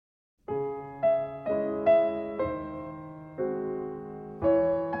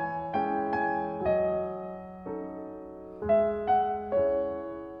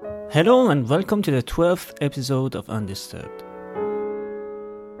Hello and welcome to the 12th episode of Undisturbed.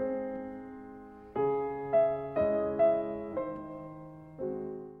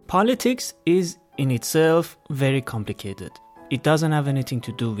 Politics is in itself very complicated. It doesn't have anything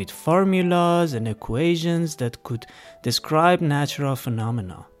to do with formulas and equations that could describe natural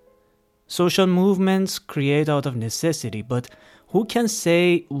phenomena. Social movements create out of necessity, but who can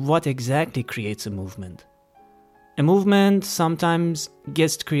say what exactly creates a movement? A movement sometimes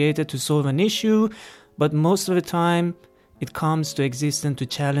gets created to solve an issue, but most of the time it comes to existence to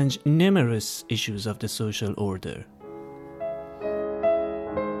challenge numerous issues of the social order.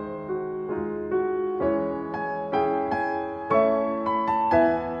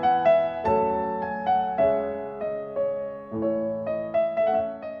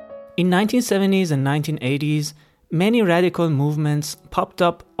 In 1970s and 1980s, many radical movements popped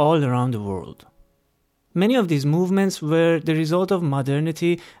up all around the world. Many of these movements were the result of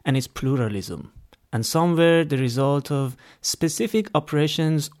modernity and its pluralism, and some were the result of specific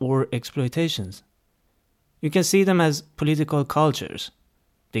oppressions or exploitations. You can see them as political cultures.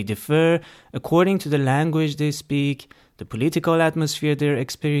 They differ according to the language they speak, the political atmosphere they're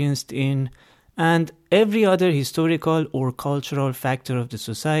experienced in, and every other historical or cultural factor of the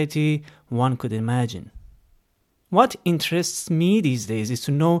society one could imagine. What interests me these days is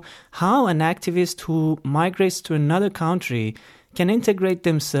to know how an activist who migrates to another country can integrate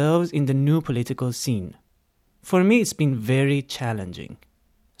themselves in the new political scene. For me, it's been very challenging.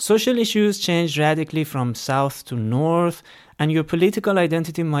 Social issues change radically from south to north, and your political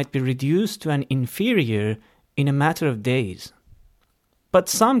identity might be reduced to an inferior in a matter of days. But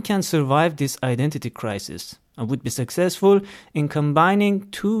some can survive this identity crisis and would be successful in combining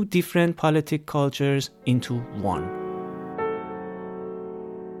two different politic cultures into one.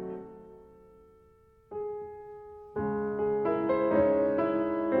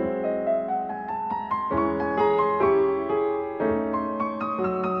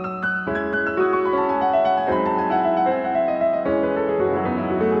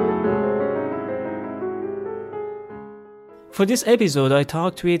 For this episode, I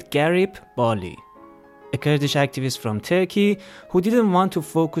talked with Garip Bali, a Kurdish activist from Turkey who didn't want to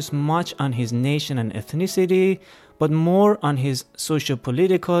focus much on his nation and ethnicity, but more on his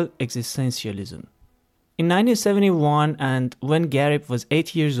socio-political existentialism. In 1971, and when Garip was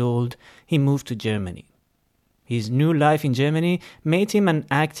 8 years old, he moved to Germany. His new life in Germany made him an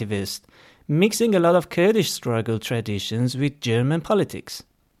activist, mixing a lot of Kurdish struggle traditions with German politics.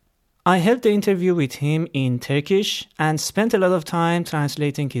 I held the interview with him in Turkish and spent a lot of time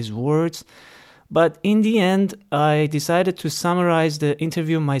translating his words, but in the end, I decided to summarize the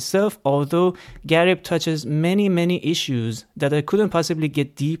interview myself, although Garip touches many issues that I couldn't possibly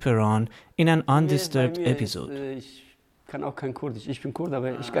get deeper on in an undisturbed episode. Ich kann auch kein Kurdisch. Ich bin Kurd,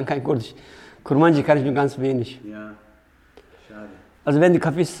 aber ich kann kein Kurdisch. Kurmanji kann ich nur ganz wenig. Ja, schade. Also wenn die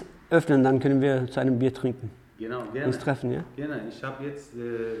Cafés öffnen, dann können wir zu einem Bier trinken. Genau, gerne. Uns treffen, ja? Gerne. Ich habe jetzt,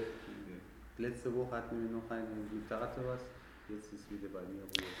 letzte Woche hatten wir noch einen Diktator was, jetzt ist wieder bei mir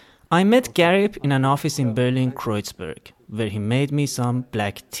Ruhe. I met Garip in an office in Berlin-Kreuzberg, where he made me some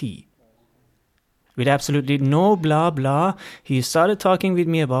black tea. With absolutely no blah blah, he started talking with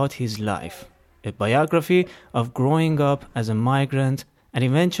me about his life, a biography of growing up as a migrant and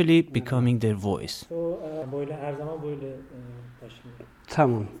eventually becoming their voice.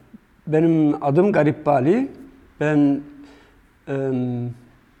 Tamam. Benim adım Garip Bali. Ben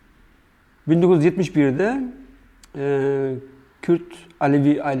 1971'de Kürt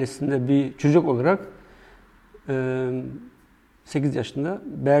Alevi ailesinde bir çocuk olarak 8 yaşında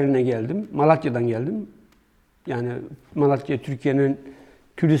Berlin'e geldim. Malatya'dan geldim. Yani Malatya Türkiye'nin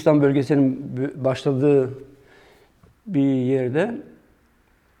Kürdistan bölgesinin başladığı bir yerde.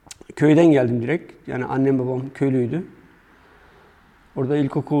 Köyden geldim direkt. Yani annem babam köylüydü. Orada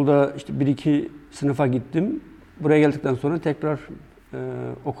ilkokulda işte 1-2 sınıfa gittim. Buraya geldikten sonra tekrar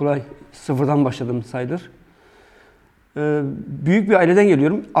okula sıfırdan başladım sayılır. Büyük bir aileden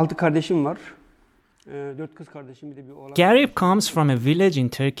geliyorum. 6 kardeşim var. 4 kız kardeşim bir de bir oğlan. Garip comes from a village in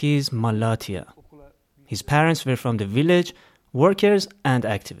Turkey's Malatya. His parents were from the village, workers and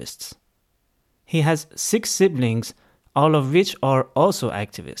activists. He has 6 siblings, all of which are also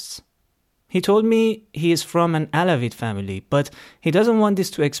activists. He told me he is from an Alawite family, but he doesn't want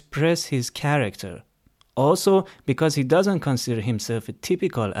this to express his character. Also because he doesn't consider himself a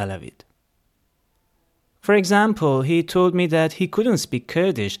typical Alawite. For example, he told me that he couldn't speak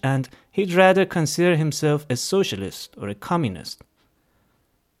Kurdish and he'd rather consider himself a socialist or a communist.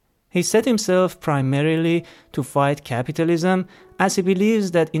 He set himself primarily to fight capitalism, as he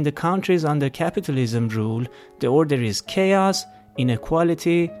believes that in the countries under capitalism rule, the order is chaos,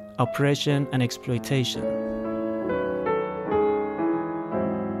 inequality, oppression, and exploitation.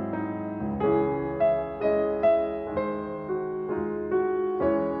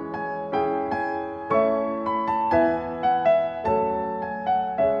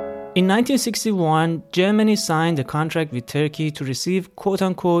 In 1961, Germany signed a contract with Turkey to receive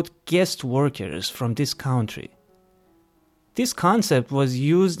quote-unquote guest workers from this country. This concept was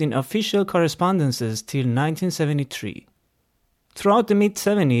used in official correspondences till 1973. Throughout the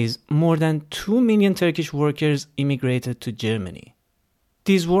mid-70s, more than 2 million Turkish workers immigrated to Germany.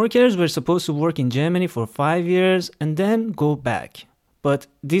 These workers were supposed to work in Germany for 5 years and then go back. But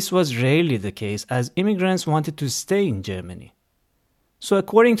this was rarely the case, as immigrants wanted to stay in Germany. So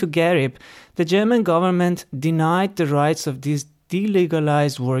according to Garib, the German government denied the rights of these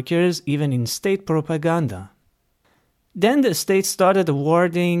delegalized workers even in state propaganda. Then the state started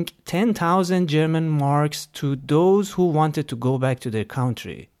awarding 10,000 German marks to those who wanted to go back to their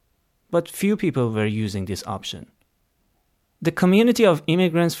country. But few people were using this option. The community of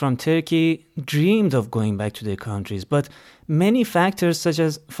immigrants from Turkey dreamed of going back to their countries, but many factors such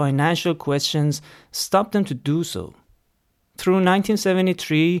as financial questions stopped them to do so. Through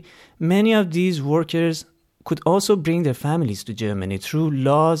 1973, many of these workers could also bring their families to Germany through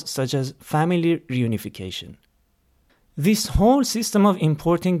laws such as family reunification. This whole system of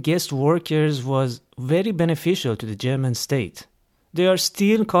importing guest workers was very beneficial to the German state. They are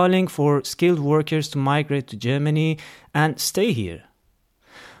still calling for skilled workers to migrate to Germany and stay here.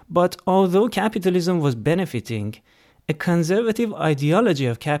 But although capitalism was benefiting, a conservative ideology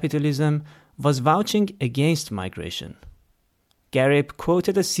of capitalism was vouching against migration. Garib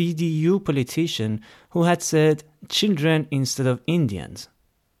quoted a CDU politician who had said children instead of Indians.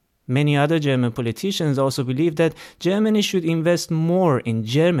 Many other German politicians also believed that Germany should invest more in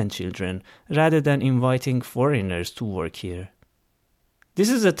German children rather than inviting foreigners to work here. This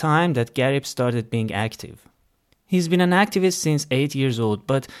is the time that Garib started being active. He's been an activist since 8 years old,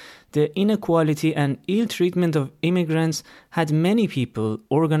 but the inequality and ill treatment of immigrants had many people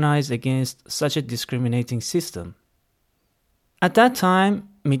organized against such a discriminating system. At that time,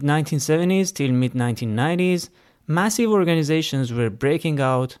 mid-1970s till mid-1990s, massive organizations were breaking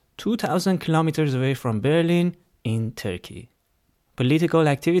out 2,000 kilometers away from Berlin in Turkey. Political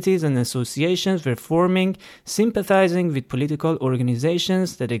activities and associations were forming, sympathizing with political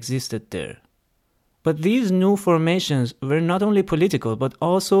organizations that existed there. But these new formations were not only political, but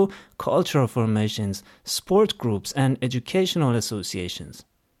also cultural formations, sport groups, and educational associations.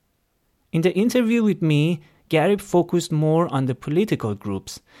 In the interview with me, Garib focused more on the political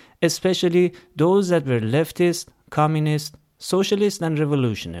groups, especially those that were leftist, communist, socialist, and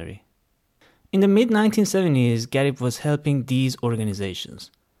revolutionary. In the mid-1970s, Garib was helping these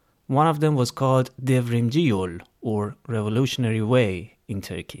organizations. One of them was called Devrimci Yol, or Revolutionary Way, in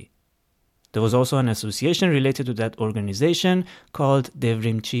Turkey. There was also an association related to that organization called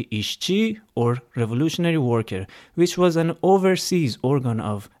Devrimci İşçi, or Revolutionary Worker, which was an overseas organ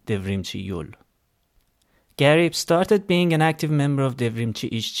of Devrimci Yol. Garib started being an active member of Devrimci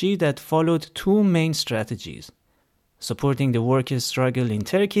İşçi that followed two main strategies: supporting the workers' struggle in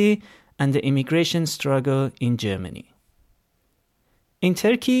Turkey and the immigration struggle in Germany. In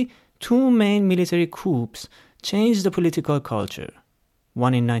Turkey, two main military coups changed the political culture,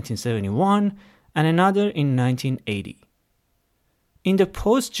 one in 1971 and another in 1980. In the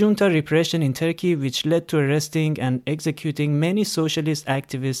post-junta repression in Turkey, which led to arresting and executing many socialist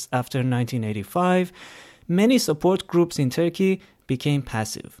activists after 1985, many support groups in Turkey became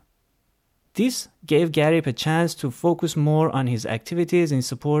passive. This gave Garib a chance to focus more on his activities in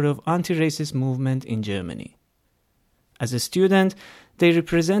support of anti-racist movement in Germany. As a student, they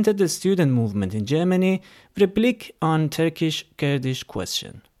represented the student movement in Germany with a blick on Turkish-Kurdish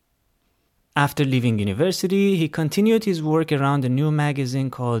question. After leaving university, he continued his work around a new magazine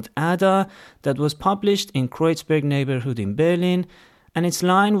called Ada that was published in Kreuzberg neighborhood in Berlin, and its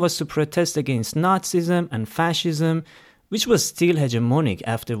line was to protest against Nazism and fascism, which was still hegemonic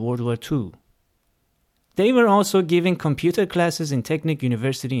after World War II. They were also giving computer classes in Technic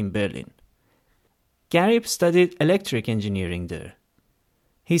University in Berlin. Garib studied electric engineering there.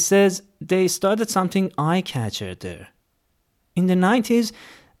 He says they started something eye-catcher there. In the 90s,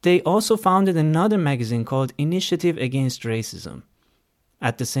 they also founded another magazine called Initiative Against Racism.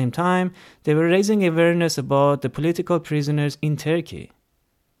 At the same time, they were raising awareness about the political prisoners in Turkey.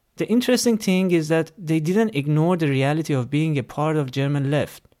 The interesting thing is that they didn't ignore the reality of being a part of German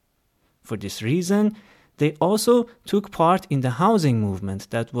left. For this reason, they also took part in the housing movement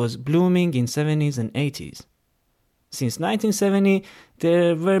that was blooming in 70s and 80s. Since 1970,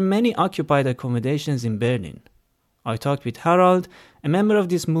 there were many occupied accommodations in Berlin. I talked with Harald, a member of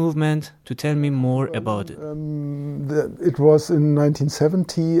this movement, to tell me more about it. It was in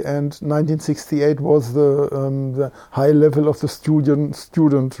 1970, and 1968 was the high level of the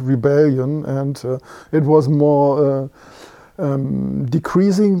student rebellion, and it was more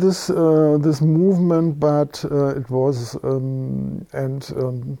decreasing this movement, but it was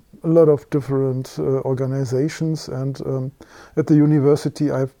a lot of different organizations, and at the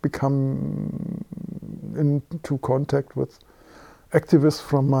university I've become into contact with activists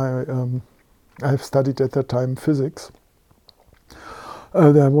from my, I've studied at that time physics.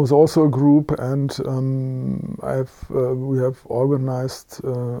 There was also a group, and we have organized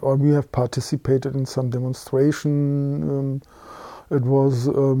or we have participated in some demonstration. It was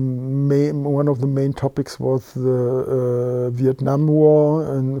one of the main topics was the Vietnam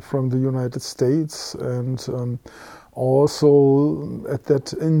War from the United States, and also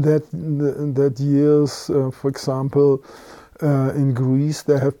in that years, for example, in Greece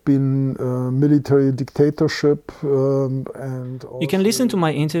there have been military dictatorship, and you can listen to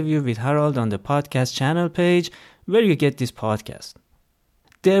my interview with Harald on the podcast channel page where you get this podcast.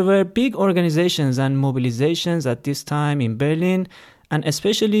 There were big organizations and mobilizations at this time in Berlin, and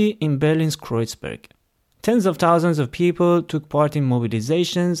especially in Berlin's Kreuzberg. Tens of thousands of people took part in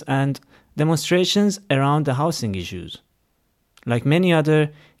mobilizations and demonstrations around the housing issues. Like many other,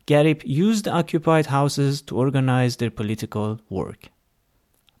 Garib used the occupied houses to organize their political work.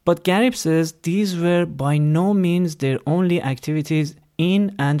 But Garib says these were by no means their only activities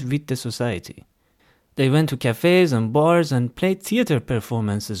in and with the society. They went to cafes and bars and played theater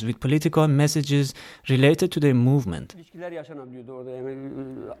performances with political messages related to their movement. İlişkiler yaşanabiliyordu orada. Yani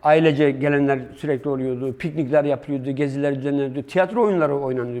ailece gelenler sürekli oluyordu. Piknikler yapılıyordu, geziler düzenleniyordu. Tiyatro oyunları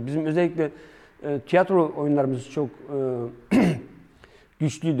oynanıyordu. Bizim özellikle tiyatro oyunlarımız çok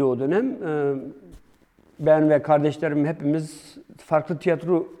güçlüydü o dönem. Ben ve kardeşlerim hepimiz farklı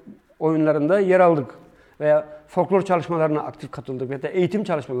tiyatro oyunlarında yer aldık. Veya folklor çalışmalarına aktif katıldık. Veya eğitim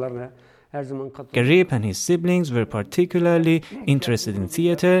çalışmalarına. Garib and his siblings were particularly interested in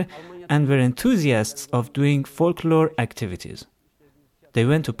theater and were enthusiasts of doing folklore activities. They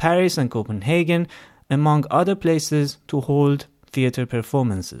went to Paris and Copenhagen, among other places, to hold theater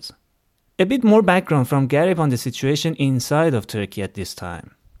performances. A bit more background from Garib on the situation inside of Turkey at this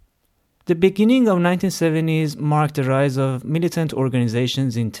time. The beginning of 1970s marked the rise of militant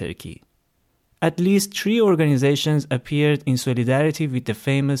organizations in Turkey. At least 3 organizations appeared in solidarity with the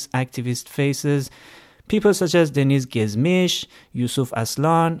famous activist faces, people such as Deniz Gezmiş, Yusuf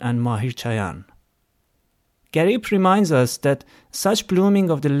Aslan, and Mahir Çayan. Garib reminds us that such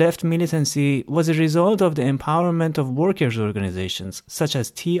blooming of the left militancy was a result of the empowerment of workers' organizations, such as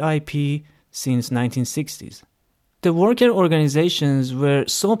TIP, since 1960s. The worker organizations were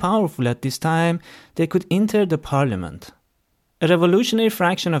so powerful at this time they could enter the parliament. A revolutionary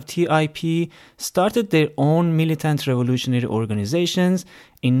fraction of TIP started their own militant revolutionary organizations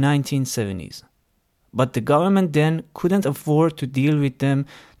in 1970s. But the government then couldn't afford to deal with them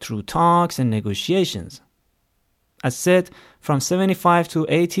through talks and negotiations. As said, from 75 to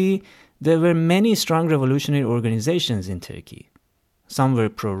 80, there were many strong revolutionary organizations in Turkey. Some were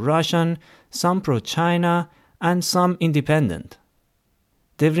pro-Russian, some pro-China, and some independent.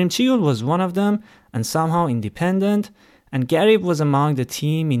 Devrimçi Yol was one of them, and somehow independent, and Garib was among the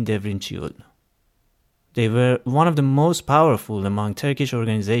team in Devrimçi Yol. They were one of the most powerful among Turkish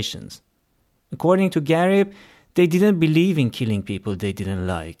organizations. According to Garib, they didn't believe in killing people they didn't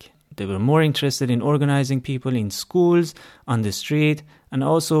like. They were more interested in organizing people in schools, on the street, and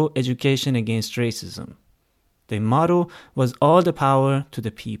also education against racism. Their motto was all the power to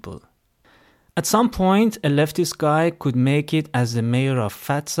the people. At some point, a leftist guy could make it as the mayor of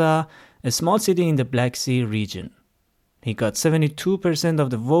Fatsa, a small city in the Black Sea region. He got 72% of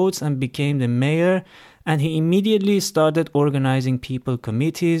the votes and became the mayor, and he immediately started organizing people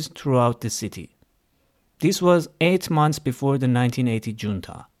committees throughout the city. This was 8 months before the 1980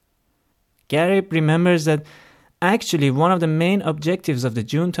 junta. Garib remembers that actually one of the main objectives of the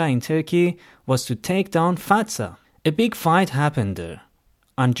junta in Turkey was to take down Fatsa. A big fight happened there.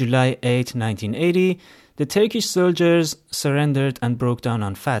 On July 8, 1980, the Turkish soldiers surrendered and broke down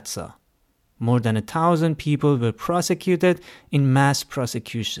on Fatsa. More than 1,000 people were prosecuted in mass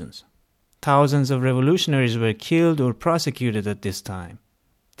prosecutions. Thousands of revolutionaries were killed or prosecuted at this time.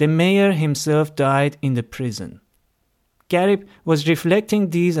 The mayor himself died in the prison. Garib was reflecting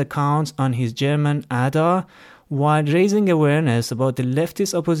these accounts on his German Ada while raising awareness about the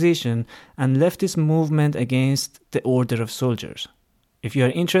leftist opposition and leftist movement against the order of soldiers. If you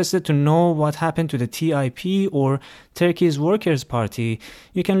are interested to know what happened to the TIP or Turkey's Workers' Party,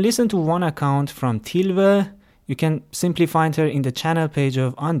 you can listen to one account from Tilve, You can simply find her in the channel page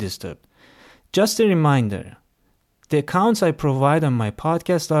of Undisturbed. Just a reminder, the accounts I provide on my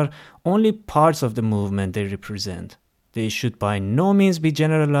podcast are only parts of the movement they represent. They should by no means be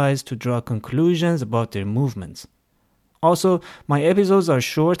generalized to draw conclusions about their movements. Also, my episodes are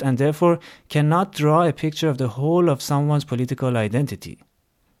short and therefore cannot draw a picture of the whole of someone's political identity.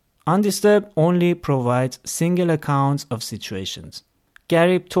 Undisturbed only provides single accounts of situations.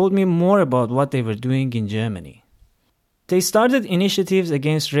 Garib told me more about what they were doing in Germany. They started initiatives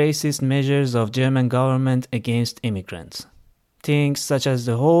against racist measures of German government against immigrants. Things such as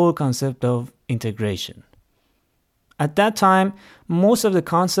the whole concept of integration. At that time, most of the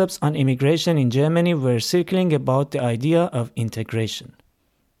concepts on immigration in Germany were circling about the idea of integration.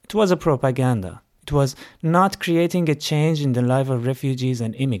 It was a propaganda. It was not creating a change in the life of refugees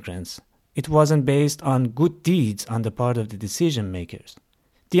and immigrants. It wasn't based on good deeds on the part of the decision makers.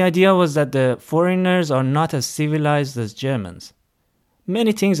 The idea was that the foreigners are not as civilized as Germans.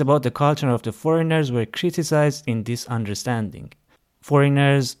 Many things about the culture of the foreigners were criticized in this understanding.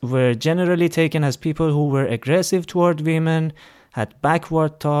 Foreigners were generally taken as people who were aggressive toward women, had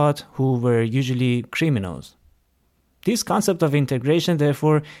backward thought, who were usually criminals. This concept of integration,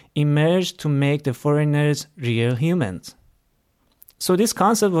 therefore, emerged to make the foreigners real humans. So this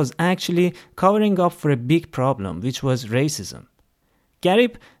concept was actually covering up for a big problem, which was racism.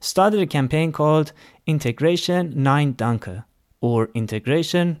 Garib started a campaign called Integration Nein Danke, or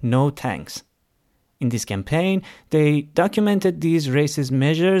Integration No Thanks. In this campaign, they documented these racist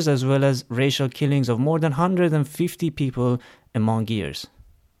measures as well as racial killings of more than 150 people among years.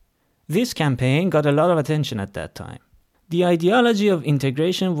 This campaign got a lot of attention at that time. The ideology of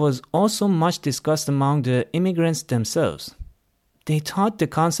integration was also much discussed among the immigrants themselves. They thought the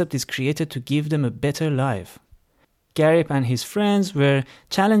concept is created to give them a better life. Garib and his friends were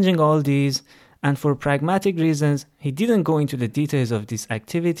challenging all these, and for pragmatic reasons, he didn't go into the details of this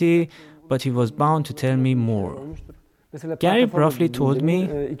activity, but he was bound to tell me more. Garib roughly told me,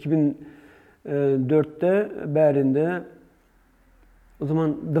 2004'te Berlin'de o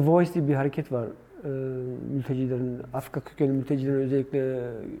zaman The Voice diye bir hareket var. Mültecilerin, Afrika kökenli mültecilerin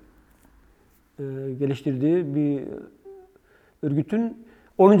özellikle geliştirdiği bir örgütün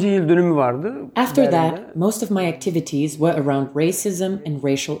 10. yıl dönümü vardı. After that, most of my activities were around racism and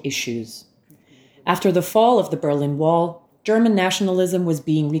racial issues. After the fall of the Berlin Wall, German nationalism was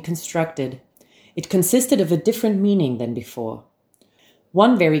being reconstructed. It consisted of a different meaning than before.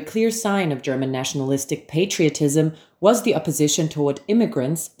 One very clear sign of German nationalistic patriotism was the opposition toward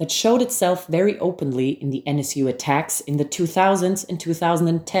immigrants that showed itself very openly in the NSU attacks in the 2000s and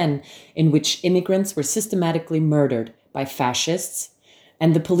 2010, in which immigrants were systematically murdered by fascists,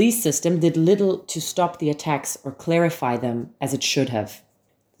 and the police system did little to stop the attacks or clarify them as it should have.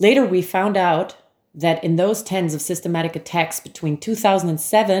 Later we found out that in those tens of systematic attacks between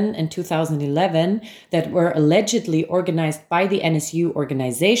 2007 and 2011 that were allegedly organized by the NSU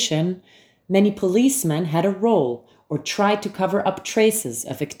organization, many policemen had a role or tried to cover up traces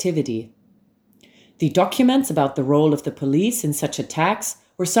of activity. The documents about the role of the police in such attacks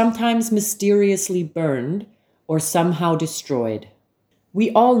were sometimes mysteriously burned or somehow destroyed.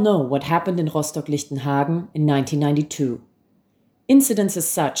 We all know what happened in Rostock-Lichtenhagen in 1992. Incidents as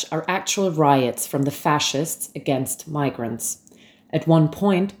such are actual riots from the fascists against migrants. At one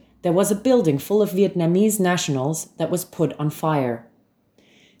point, there was a building full of Vietnamese nationals that was put on fire.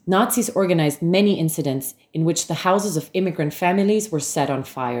 Nazis organized many incidents in which the houses of immigrant families were set on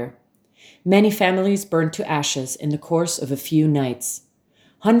fire. Many families burned to ashes in the course of a few nights.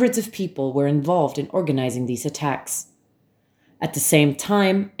 Hundreds of people were involved in organizing these attacks. At the same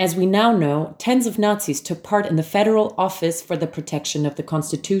time, as we now know, tens of Nazis took part in the Federal Office for the Protection of the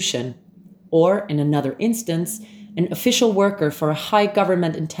Constitution, or, in another instance, an official worker for a high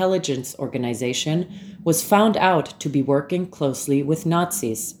government intelligence organization was found out to be working closely with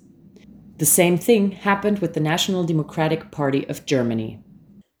Nazis. The same thing happened with the National Democratic Party of Germany.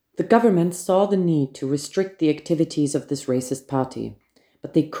 The government saw the need to restrict the activities of this racist party,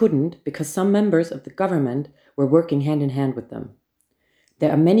 but they couldn't because some members of the government were working hand in hand with them.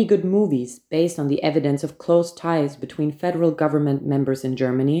 There are many good movies based on the evidence of close ties between federal government members in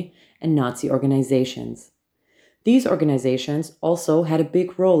Germany and Nazi organizations. These organizations also had a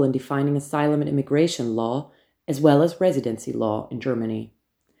big role in defining asylum and immigration law, as well as residency law in Germany.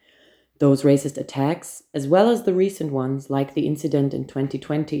 Those racist attacks, as well as the recent ones like the incident in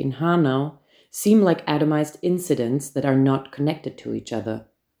 2020 in Hanau, seem like atomized incidents that are not connected to each other.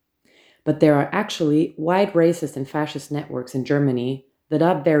 But there are actually wide racist and fascist networks in Germany that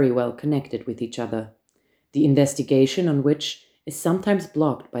are very well connected with each other, the investigation on which is sometimes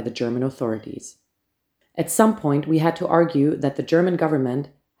blocked by the German authorities. At some point, we had to argue that the German government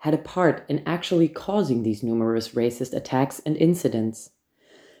had a part in actually causing these numerous racist attacks and incidents.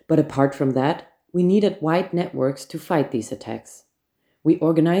 But apart from that, we needed wide networks to fight these attacks. We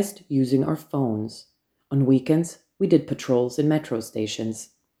organized using our phones. On weekends, we did patrols in metro stations.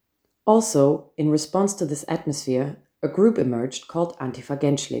 Also, in response to this atmosphere, a group emerged called Antifa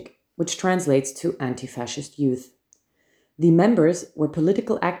Gençlik, which translates to anti-fascist youth. The members were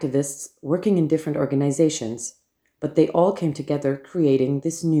political activists working in different organizations, but they all came together creating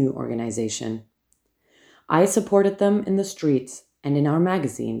this new organization. I supported them in the streets and in our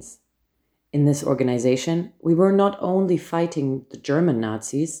magazines. In this organization, we were not only fighting the German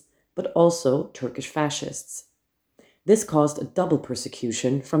Nazis, but also Turkish fascists. This caused a double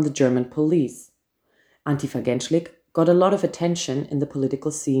persecution from the German police. Antifa Gençlik got a lot of attention in the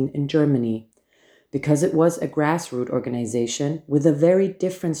political scene in Germany, because it was a grassroots organization with a very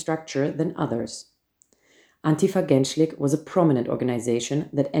different structure than others. Antifa Gençlik was a prominent organization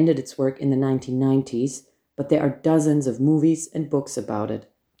that ended its work in the 1990s, but there are dozens of movies and books about it,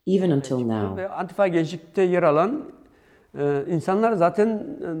 even until now. Antifa Gençlik'te yer alan insanlar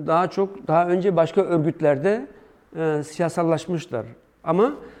zaten daha önce başka örgütlerde siyasallaşmışlar.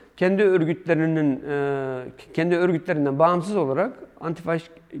 Ama kendi örgütlerinden bağımsız olarak Antifa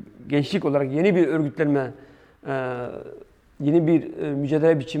Gençlik olarak yeni bir örgütlenme, yeni bir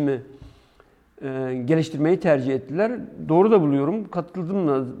mücadele biçimi geliştirmeyi tercih ettiler. Doğru da buluyorum. Katıldım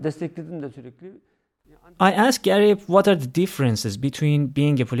da, destekledim de sürekli. I asked Garip what are the differences between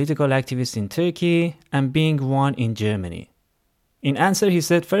being a political activist in Turkey and being one in Germany. In answer, he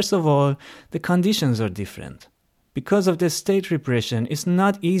said, first of all, the conditions are different. Because of the state repression, it's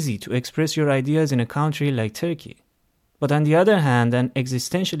not easy to express your ideas in a country like Turkey. But on the other hand, and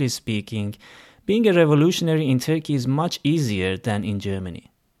existentially speaking, being a revolutionary in Turkey is much easier than in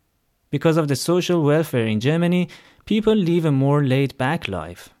Germany. Because of the social welfare in Germany, people live a more laid-back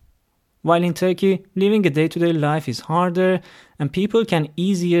life. While in Turkey, living a day-to-day life is harder and people can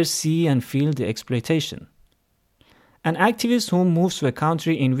easier see and feel the exploitation. An activist who moves to a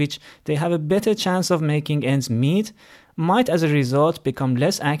country in which they have a better chance of making ends meet might as a result become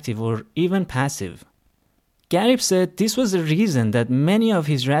less active or even passive. Garip said this was the reason that many of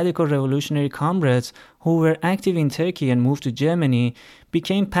his radical revolutionary comrades who were active in Turkey and moved to Germany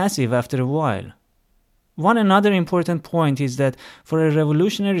became passive after a while. One another important point is that for a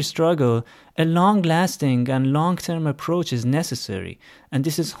revolutionary struggle, a long-lasting and long-term approach is necessary, and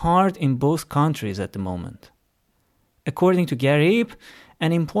this is hard in both countries at the moment. According to Garip,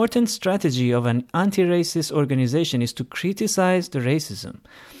 an important strategy of an anti-racist organization is to criticize the racism.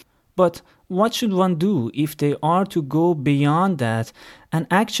 But what should one do if they are to go beyond that and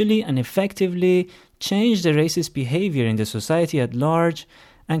actually and effectively change the racist behavior in the society at large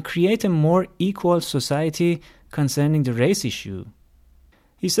and create a more equal society concerning the race issue?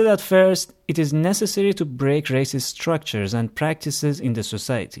 He said at first, it is necessary to break racist structures and practices in the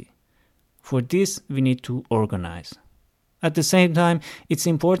society. For this, we need to organize. At the same time, it's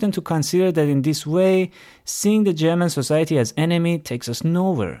important to consider that in this way, seeing the German society as enemy takes us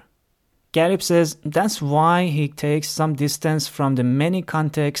nowhere. Garip says that's why he takes some distance from the many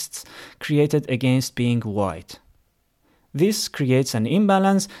contexts created against being white. This creates an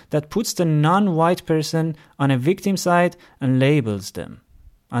imbalance that puts the non-white person on a victim side and labels them.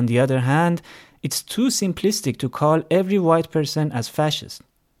 On the other hand, it's too simplistic to call every white person as fascist.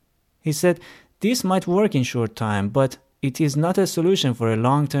 He said this might work in short time, but it is not a solution for a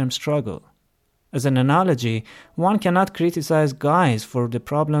long-term struggle. As an analogy, one cannot criticize guys for the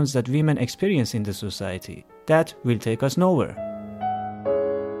problems that women experience in the society. That will take us nowhere.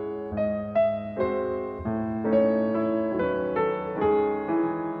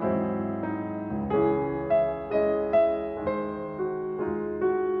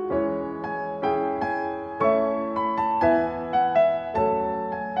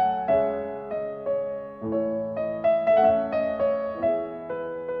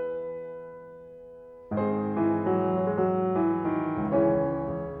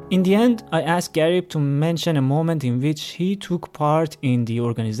 In the end, I asked Garip to mention a moment in which he took part in the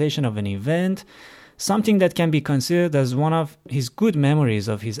organization of an event, something that can be considered as one of his good memories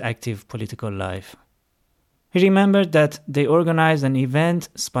of his active political life. He remembered that they organized an event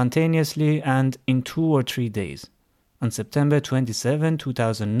spontaneously and in 2 or 3 days. On September 27,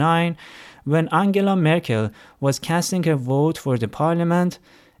 2009, when Angela Merkel was casting her vote for the parliament,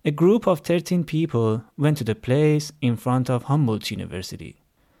 a group of 13 people went to the place in front of Humboldt University.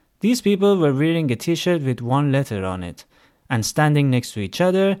 These people were wearing a t-shirt with one letter on it, and standing next to each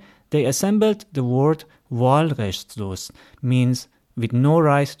other, they assembled the word Wahlrechtslos, means with no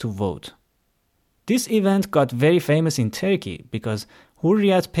right to vote. This event got very famous in Turkey because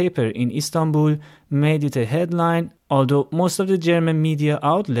Hurriyet paper in Istanbul made it a headline, although most of the German media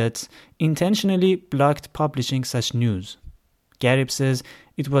outlets intentionally blocked publishing such news. Garib says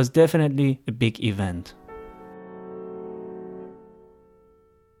it was definitely a big event.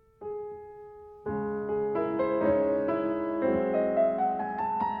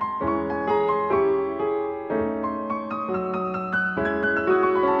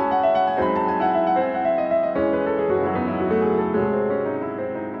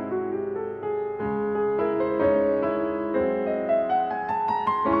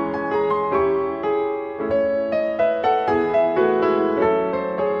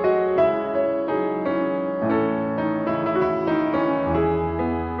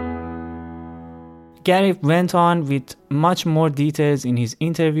 Garib went on with much more details in his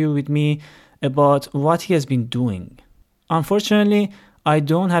interview with me about what he has been doing. Unfortunately, I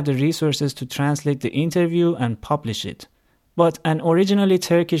don't have the resources to translate the interview and publish it, but an originally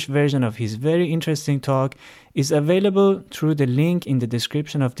Turkish version of his very interesting talk is available through the link in the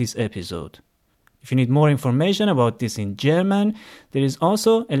description of this episode. If you need more information about this in German, there is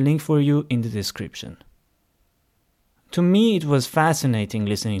also a link for you in the description. To me, it was fascinating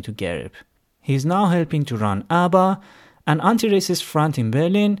listening to Garib. He is now helping to run ABBA, an anti-racist front in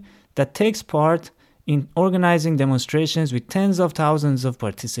Berlin that takes part in organizing demonstrations with tens of thousands of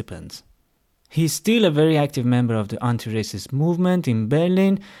participants. He is still a very active member of the anti-racist movement in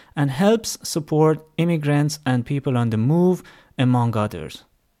Berlin and helps support immigrants and people on the move, among others.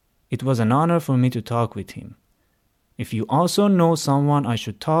 It was an honor for me to talk with him. If you also know someone I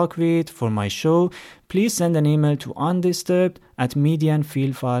should talk with for my show, please send an email to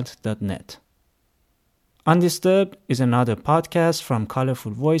undisturbed@mediaandvielfalt.net. Undisturbed is another podcast from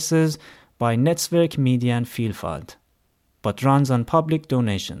Colorful Voices by Netzwerk Medien und Vielfalt, but runs on public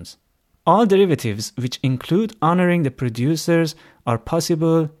donations. All derivatives, which include honoring the producers, are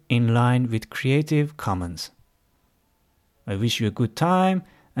possible in line with Creative Commons. I wish you a good time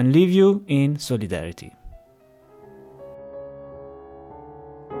and leave you in solidarity.